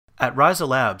At Rhiza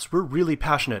Labs, we're really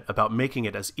passionate about making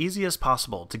it as easy as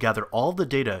possible to gather all the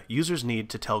data users need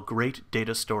to tell great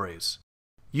data stories.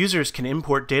 Users can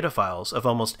import data files of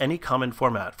almost any common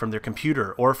format from their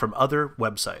computer or from other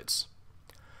websites.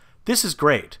 This is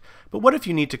great, but what if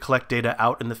you need to collect data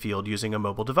out in the field using a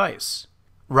mobile device?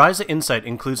 Rhiza Insight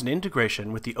includes an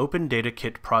integration with the Open Data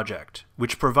Kit project,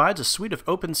 which provides a suite of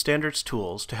open standards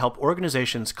tools to help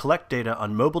organizations collect data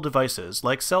on mobile devices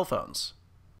like cell phones.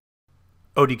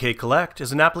 ODK Collect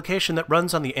is an application that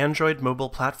runs on the Android mobile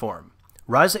platform.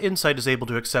 Rhiza Insight is able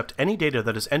to accept any data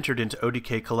that is entered into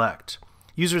ODK Collect.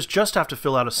 Users just have to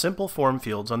fill out a simple form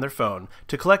fields on their phone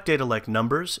to collect data like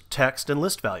numbers, text, and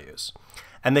list values.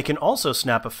 And they can also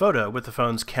snap a photo with the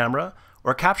phone's camera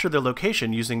or capture their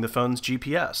location using the phone's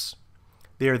GPS.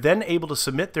 They are then able to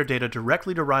submit their data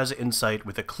directly to Rhiza Insight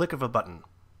with a click of a button.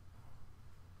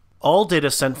 All data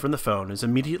sent from the phone is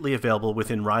immediately available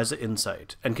within Rhiza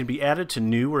Insight and can be added to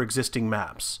new or existing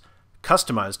maps,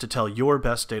 customized to tell your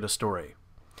best data story.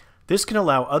 This can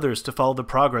allow others to follow the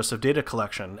progress of data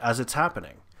collection as it's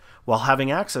happening, while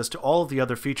having access to all of the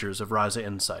other features of Rhiza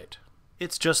Insight.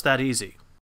 It's just that easy.